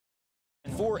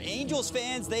For Angels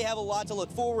fans, they have a lot to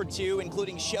look forward to,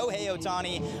 including Shohei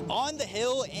Ohtani on the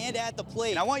hill and at the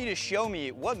plate. And I want you to show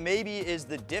me what maybe is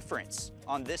the difference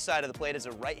on this side of the plate as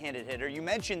a right-handed hitter. You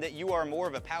mentioned that you are more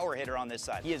of a power hitter on this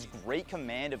side. He has great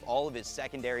command of all of his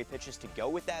secondary pitches to go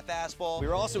with that fastball. We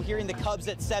were also hearing the Cubs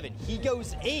at 7. He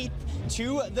goes 8th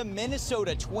to the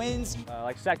Minnesota Twins.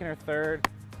 Like second or third.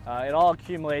 It all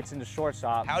accumulates into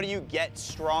shortstop. How do you get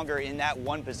stronger in that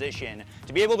one position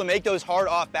to be able to make those hard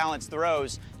off-balance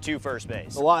throws to first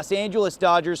base? The Los Angeles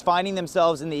Dodgers finding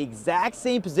themselves in the exact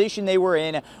same position they were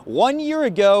in 1 year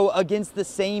ago against the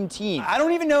same team. I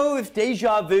don't even know if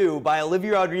Deja Vu by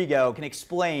Olivia Rodrigo can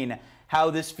explain how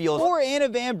this feels. For Anna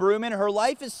Van Broomen, her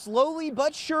life is slowly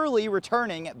but surely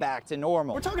returning back to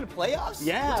normal. We're talking playoffs?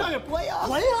 Yeah. We're talking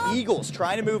playoffs? Playoffs? Eagles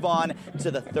trying to move on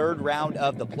to the third round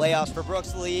of the playoffs for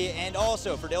Brooks Lee, and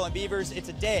also for Dylan Beavers. It's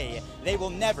a day they will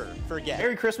never forget.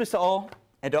 Merry Christmas to all,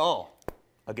 and to all,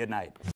 a good night.